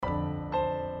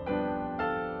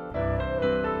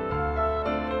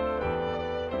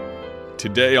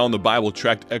Today on the Bible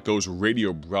Tract Echoes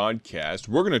radio broadcast,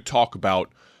 we're going to talk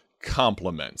about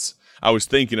compliments. I was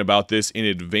thinking about this in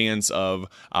advance of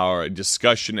our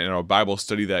discussion and our Bible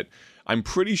study that I'm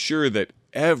pretty sure that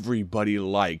everybody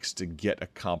likes to get a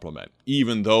compliment.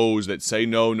 Even those that say,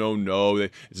 no,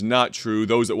 it's not true.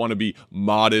 Those that want to be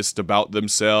modest about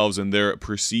themselves and their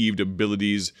perceived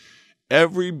abilities.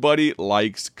 Everybody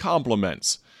likes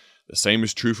compliments. The same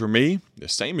is true for me. The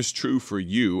same is true for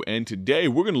you. And today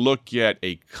we're going to look at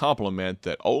a compliment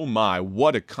that, oh my,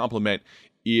 what a compliment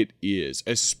it is.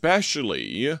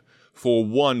 Especially for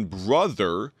one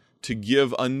brother to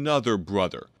give another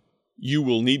brother. You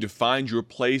will need to find your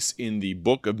place in the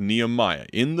book of Nehemiah.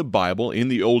 In the Bible, in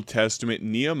the Old Testament,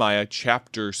 Nehemiah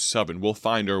chapter 7. We'll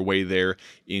find our way there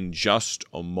in just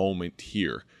a moment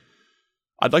here.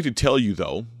 I'd like to tell you,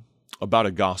 though, about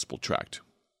a gospel tract.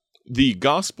 The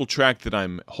gospel tract that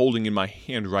I'm holding in my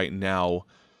hand right now,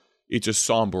 it's a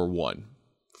somber one.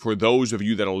 For those of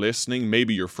you that are listening,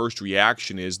 maybe your first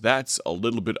reaction is that's a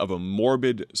little bit of a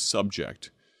morbid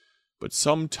subject. But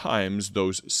sometimes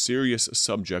those serious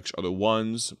subjects are the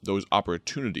ones, those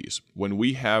opportunities, when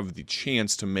we have the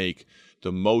chance to make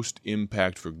the most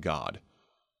impact for God.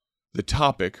 The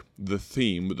topic, the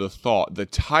theme, the thought, the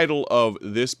title of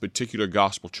this particular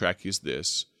gospel tract is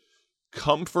this: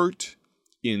 Comfort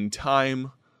in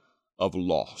time of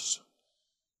loss.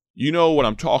 You know what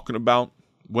I'm talking about?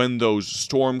 When those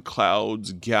storm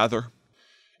clouds gather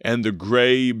and the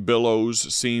gray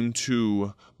billows seem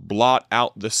to blot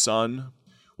out the sun.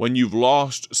 When you've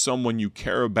lost someone you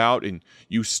care about and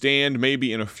you stand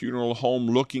maybe in a funeral home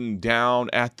looking down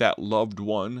at that loved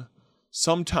one,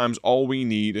 sometimes all we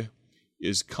need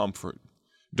is comfort.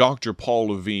 Dr. Paul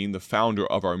Levine, the founder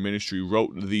of our ministry,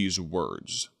 wrote these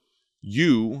words: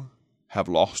 "You have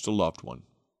lost a loved one.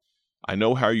 I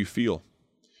know how you feel.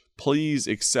 Please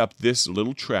accept this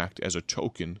little tract as a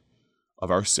token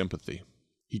of our sympathy."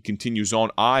 He continues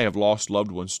on, "I have lost loved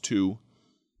ones too.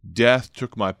 Death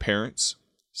took my parents,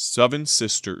 7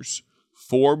 sisters,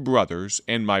 4 brothers,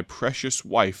 and my precious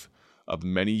wife of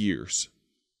many years.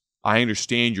 I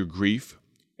understand your grief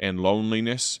and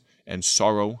loneliness and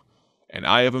sorrow, and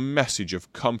I have a message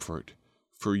of comfort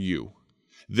for you."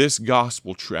 This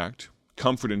gospel tract,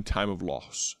 Comfort in Time of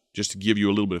Loss, just to give you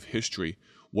a little bit of history,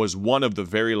 was one of the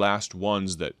very last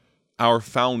ones that our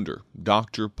founder,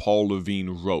 Dr. Paul Levine,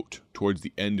 wrote towards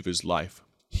the end of his life.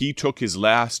 He took his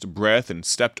last breath and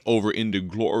stepped over into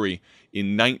glory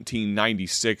in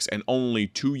 1996, and only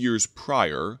 2 years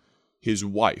prior, his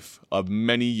wife of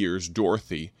many years,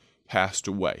 Dorothy, passed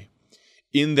away.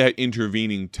 In that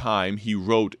intervening time, he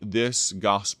wrote this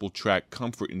gospel tract,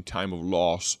 Comfort in Time of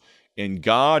Loss, and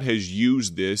God has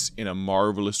used this in a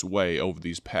marvelous way over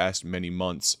these past many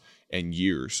months and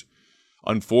years.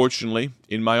 Unfortunately,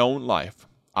 in my own life,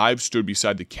 I've stood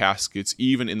beside the caskets,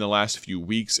 even in the last few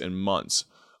weeks and months,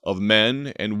 of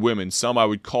men and women, some I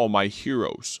would call my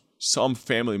heroes, some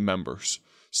family members,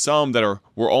 some that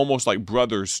were almost like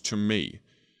brothers to me.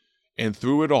 And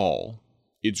through it all,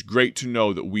 it's great to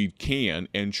know that we can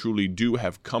and truly do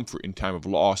have comfort in time of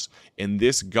loss, and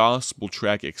this gospel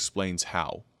tract explains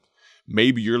how.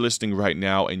 Maybe you're listening right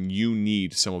now and you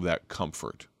need some of that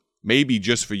comfort. Maybe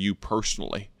just for you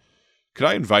personally. Could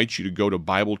I invite you to go to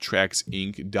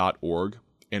BibleTractsInc.org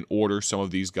and order some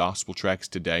of these gospel tracts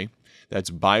today? That's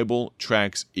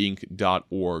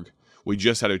BibleTractsInc.org. We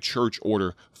just had a church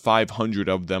order 500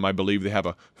 of them. I believe they have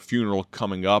a funeral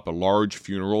coming up, a large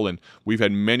funeral, and we've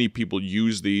had many people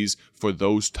use these for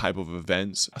those type of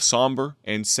events. Somber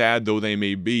and sad though they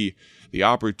may be, the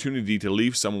opportunity to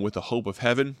leave someone with the hope of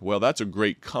heaven, well, that's a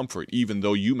great comfort, even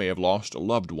though you may have lost a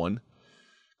loved one.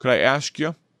 Could I ask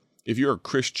you, if you're a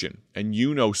Christian and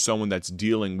you know someone that's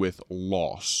dealing with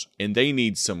loss and they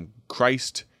need some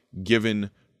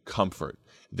Christ-given comfort,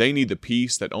 they need the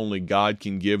peace that only God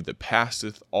can give that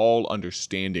passeth all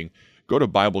understanding, go to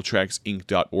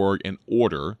BibleTractsInc.org and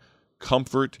order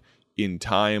Comfort in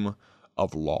Time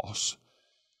of Loss.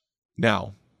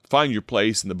 Now, find your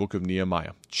place in the book of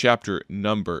Nehemiah, chapter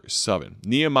number 7.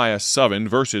 Nehemiah 7,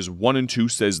 verses 1 and 2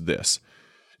 says this: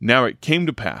 "Now it came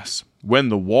to pass, when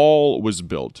the wall was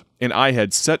built, and I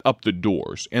had set up the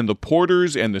doors, and the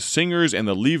porters and the singers and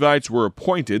the Levites were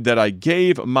appointed, that I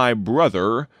gave my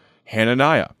brother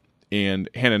Hananiah, and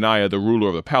Hananiah, the ruler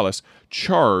of the palace,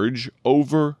 charge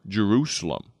over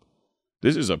Jerusalem."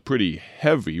 This is a pretty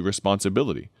heavy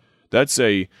responsibility. That's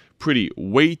a pretty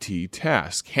weighty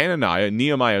task. Hananiah,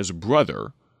 Nehemiah's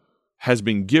brother, has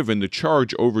been given the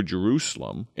charge over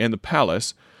Jerusalem and the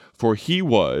palace, for he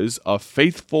was a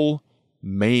faithful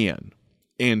man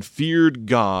and feared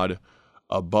God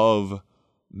above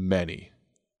many.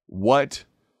 What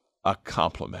a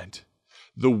compliment.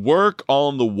 The work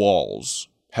on the walls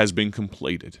has been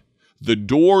completed. The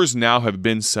doors now have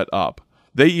been set up.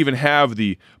 They even have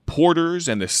the porters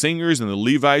and the singers and the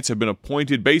Levites have been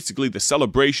appointed. Basically, the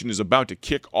celebration is about to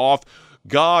kick off.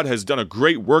 God has done a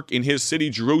great work in his city,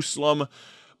 Jerusalem,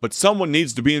 but someone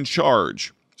needs to be in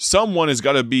charge. Someone has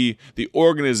got to be the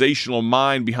organizational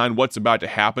mind behind what's about to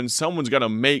happen. Someone's got to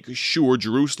make sure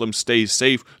Jerusalem stays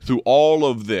safe through all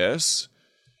of this.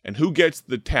 And who gets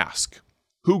the task?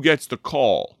 Who gets the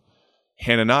call?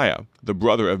 Hananiah, the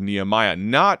brother of Nehemiah,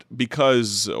 not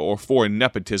because or for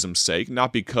nepotism's sake,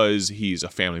 not because he's a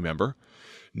family member,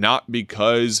 not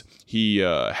because he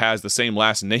has the same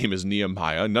last name as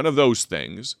Nehemiah, none of those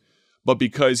things, but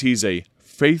because he's a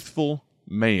faithful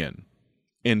man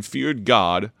and feared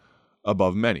God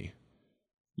above many.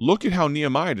 Look at how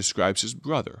Nehemiah describes his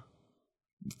brother.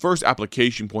 The first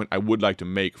application point I would like to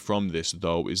make from this,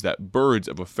 though, is that birds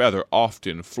of a feather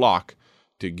often flock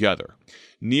together.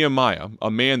 Nehemiah,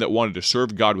 a man that wanted to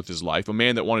serve God with his life, a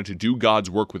man that wanted to do God's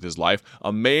work with his life,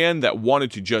 a man that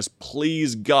wanted to just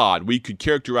please God. We could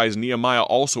characterize Nehemiah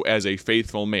also as a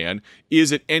faithful man.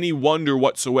 Is it any wonder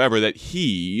whatsoever that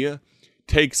he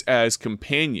takes as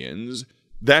companions,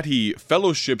 that he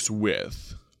fellowships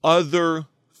with other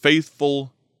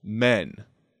faithful men?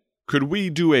 Could we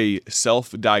do a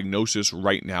self-diagnosis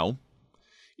right now?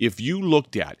 If you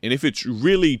looked at, and if it's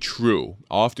really true,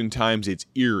 oftentimes it's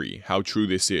eerie how true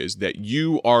this is, that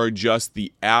you are just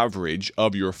the average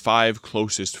of your 5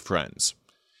 closest friends.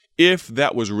 If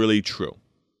that was really true,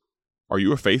 are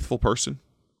you a faithful person?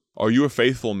 Are you a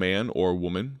faithful man or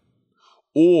woman?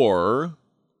 Or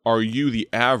are you the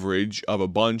average of a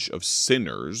bunch of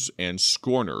sinners and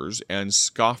scorners and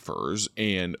scoffers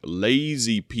and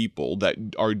lazy people that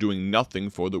are doing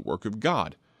nothing for the work of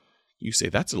God? You say,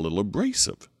 that's a little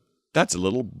abrasive. That's a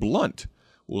little blunt.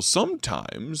 Well,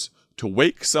 sometimes to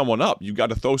wake someone up, you've got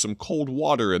to throw some cold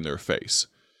water in their face.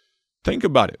 Think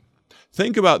about it.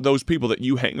 Think about those people that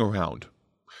you hang around.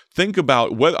 Think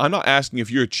about whether, I'm not asking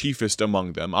if you're chiefest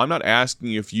among them. I'm not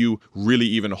asking if you really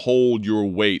even hold your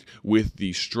weight with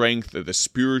the strength, the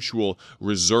spiritual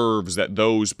reserves that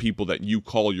those people that you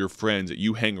call your friends, that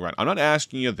you hang around. I'm not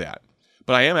asking you that.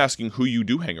 But I am asking who you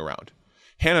do hang around.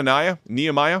 Hananiah,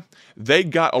 Nehemiah, they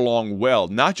got along well,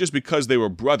 not just because they were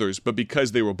brothers, but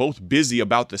because they were both busy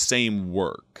about the same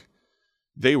work.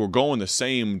 They were going the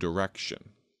same direction.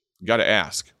 You got to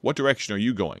ask, what direction are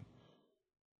you going?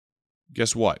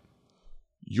 Guess what?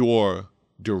 Your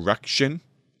direction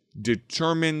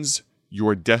determines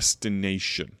your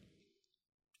destination.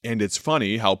 And it's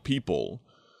funny how people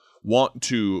want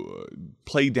to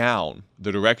play down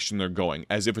the direction they're going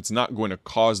as if it's not going to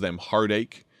cause them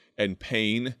heartache and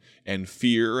pain and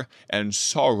fear and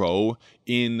sorrow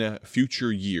in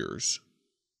future years.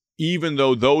 Even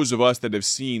though those of us that have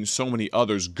seen so many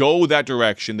others go that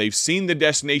direction, they've seen the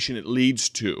destination it leads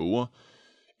to,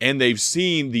 and they've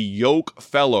seen the yoke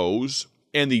fellows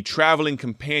and the traveling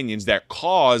companions that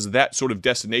cause that sort of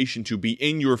destination to be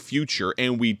in your future.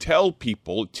 And we tell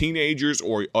people, teenagers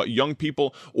or young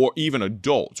people or even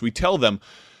adults, we tell them,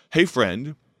 hey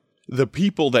friend, the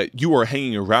people that you are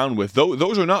hanging around with,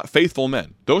 those are not faithful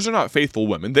men. Those are not faithful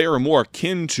women. They are more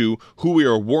akin to who we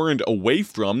are warned away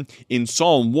from in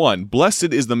Psalm 1.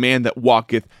 Blessed is the man that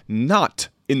walketh not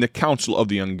in the counsel of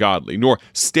the ungodly, nor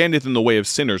standeth in the way of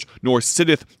sinners, nor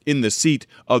sitteth in the seat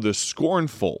of the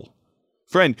scornful.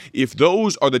 Friend, if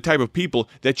those are the type of people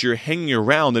that you're hanging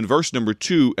around in verse number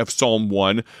 2 of Psalm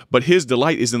 1, but his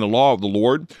delight is in the law of the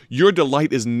Lord, your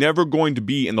delight is never going to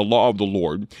be in the law of the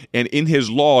Lord, and in his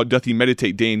law doth he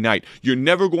meditate day and night. You're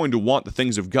never going to want the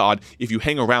things of God if you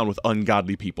hang around with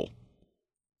ungodly people.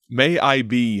 May I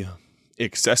be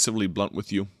excessively blunt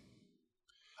with you?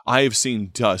 I have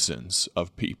seen dozens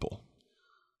of people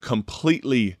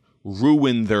completely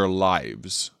ruin their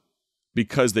lives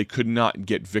because they could not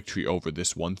get victory over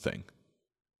this one thing.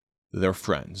 Their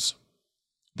friends.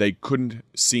 They couldn't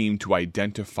seem to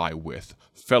identify with,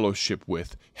 fellowship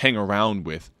with, hang around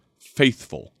with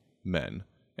faithful men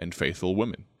and faithful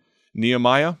women.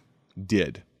 Nehemiah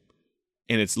did.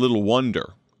 And it's little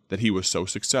wonder that he was so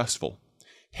successful.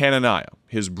 Hananiah,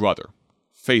 his brother,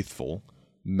 faithful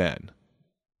men.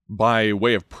 By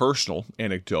way of personal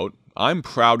anecdote, I'm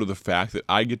proud of the fact that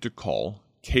I get to call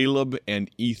Caleb and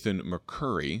Ethan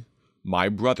McCurry my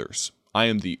brothers. I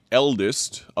am the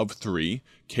eldest of 3.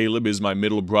 Caleb is my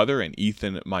middle brother and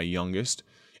Ethan my youngest.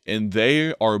 And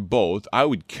they are both, I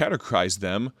would categorize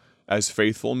them as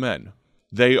faithful men.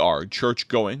 They are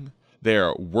church-going. They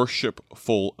are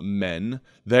worshipful men.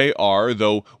 They are,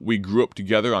 though we grew up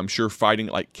together, I'm sure fighting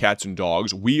like cats and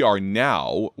dogs, we are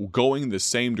now going the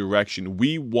same direction.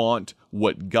 We want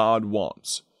what God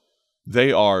wants.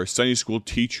 They are Sunday school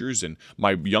teachers, and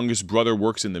my youngest brother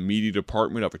works in the media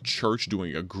department of a church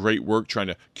doing a great work trying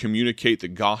to communicate the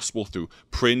gospel through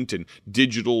print and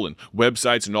digital and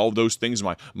websites and all of those things.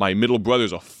 My middle brother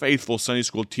is a faithful Sunday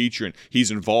school teacher, and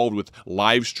he's involved with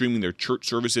live streaming their church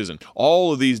services and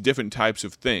all of these different types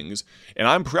of things. And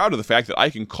I'm proud of the fact that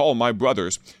I can call my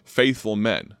brothers faithful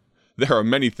men. There are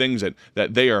many things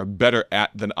that they are better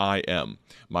at than I am.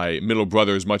 My middle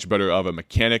brother is much better of a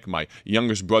mechanic. My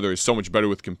youngest brother is so much better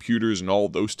with computers and all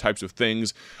those types of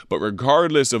things. But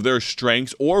regardless of their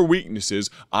strengths or weaknesses,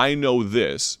 I know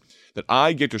this, that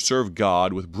I get to serve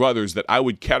God with brothers that I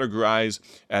would categorize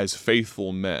as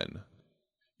faithful men.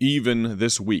 Even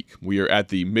this week, we are at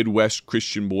the Midwest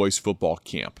Christian Boys football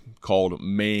camp called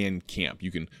Man Camp.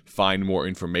 You can find more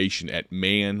information at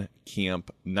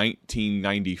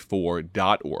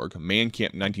mancamp1994.org,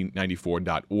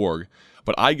 mancamp1994.org.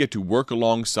 But I get to work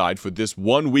alongside, for this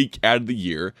 1 week out of the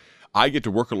year, I get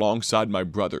to work alongside my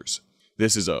brothers.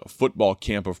 This is a football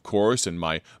camp, of course, and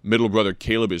my middle brother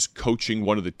Caleb is coaching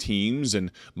one of the teams,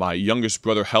 and my youngest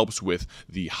brother helps with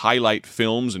the highlight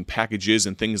films and packages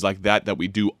and things like that we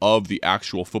do of the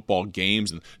actual football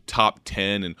games and top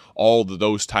 10 and all of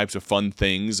those types of fun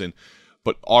things.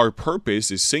 But our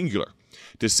purpose is singular,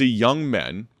 to see young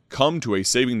men come to a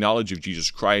saving knowledge of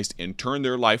Jesus Christ and turn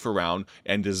their life around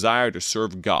and desire to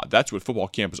serve God. That's what football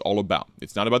camp is all about.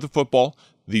 It's not about the football.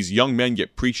 These young men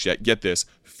get preached at, get this,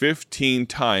 15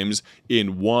 times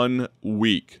in 1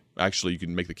 week. Actually, you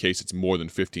can make the case it's more than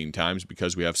 15 times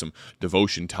because we have some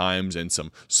devotion times and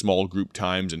some small group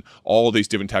times and all these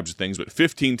different types of things, but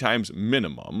 15 times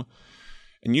minimum.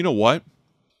 And you know what?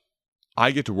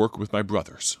 I get to work with my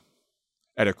brothers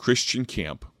at a Christian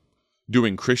camp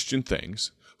doing Christian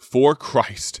things for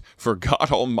Christ, for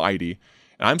God Almighty,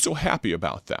 and I'm so happy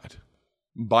about that.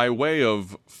 By way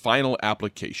of final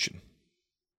application,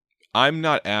 I'm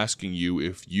not asking you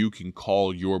if you can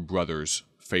call your brothers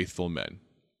faithful men.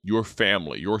 Your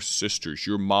family, your sisters,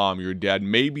 your mom, your dad,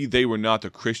 maybe they were not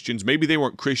the Christians, maybe they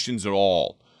weren't Christians at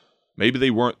all. Maybe they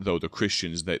weren't, though, the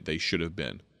Christians that they should have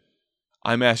been.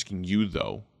 I'm asking you,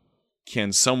 though,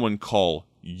 can someone call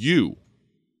you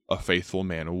a faithful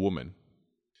man or woman?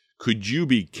 Could you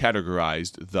be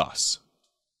categorized thus?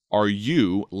 Are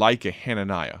you, like a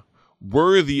Hananiah,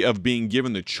 worthy of being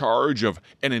given the charge of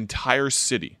an entire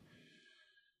city?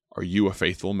 Are you a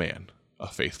faithful man, a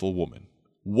faithful woman?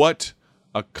 What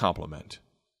a compliment.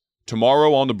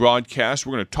 Tomorrow on the broadcast,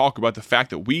 we're going to talk about the fact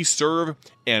that we serve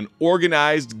an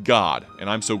organized God, and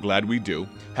I'm so glad we do.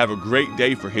 Have a great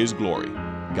day for His glory.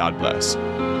 God bless.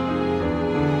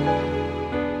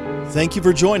 Thank you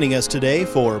for joining us today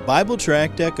for Bible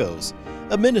Tract Echoes,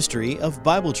 a ministry of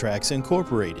Bible Tracts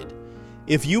Incorporated.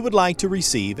 If you would like to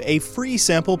receive a free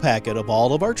sample packet of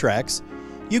all of our tracts,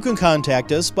 you can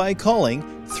contact us by calling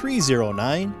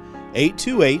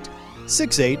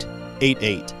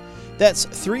 309-828-6888. That's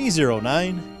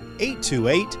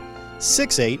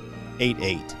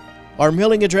 309-828-6888. Our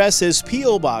mailing address is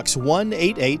P.O. Box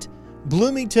 188,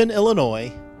 Bloomington,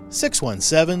 Illinois,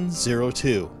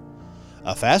 61702.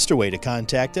 A faster way to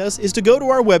contact us is to go to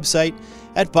our website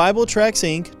at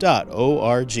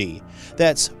BibleTractsInc.org.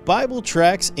 That's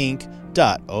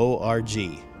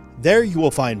BibleTractsInc.org. There you will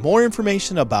find more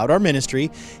information about our ministry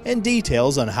and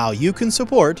details on how you can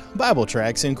support Bible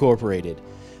Tracts Incorporated.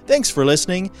 Thanks for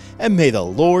listening, and may the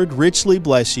Lord richly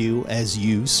bless you as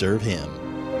you serve Him.